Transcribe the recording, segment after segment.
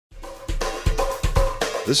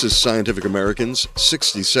This is Scientific American's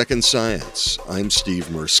 60-Second Science. I'm Steve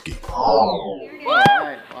Mirsky.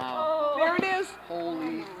 Alright, wow. There it is.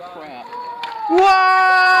 Holy crap.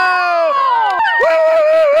 Whoa!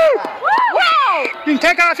 Wow! You can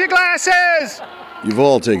take off your glasses! You've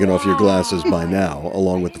all taken off your glasses by now,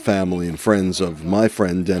 along with the family and friends of my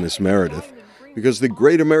friend Dennis Meredith, because the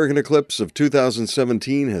great American eclipse of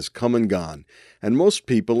 2017 has come and gone, and most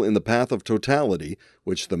people in the path of totality,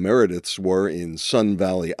 which the Merediths were in Sun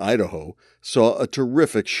Valley, Idaho, saw a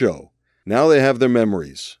terrific show. Now they have their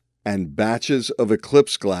memories, and batches of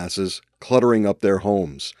eclipse glasses cluttering up their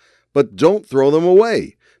homes. But don't throw them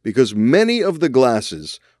away, because many of the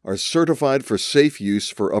glasses are certified for safe use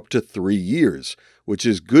for up to 3 years, which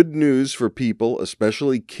is good news for people,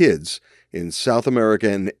 especially kids, in South America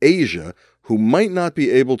and Asia who might not be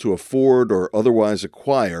able to afford or otherwise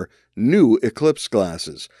acquire new eclipse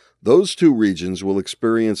glasses. Those two regions will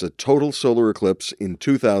experience a total solar eclipse in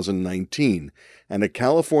 2019, and a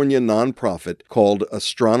California nonprofit called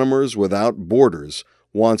Astronomers Without Borders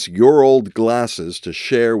wants your old glasses to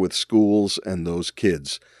share with schools and those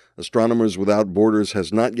kids. Astronomers Without Borders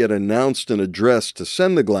has not yet announced an address to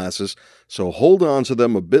send the glasses, so hold on to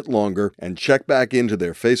them a bit longer and check back into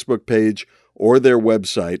their Facebook page or their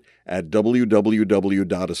website at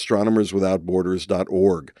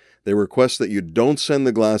www.astronomerswithoutborders.org. They request that you don't send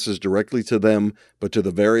the glasses directly to them, but to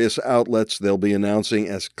the various outlets they'll be announcing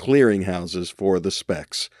as clearinghouses for the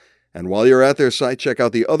specs. And while you're at their site, check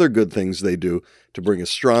out the other good things they do to bring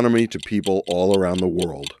astronomy to people all around the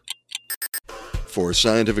world. For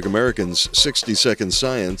Scientific American's 60-Second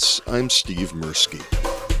Science, I'm Steve Mirsky.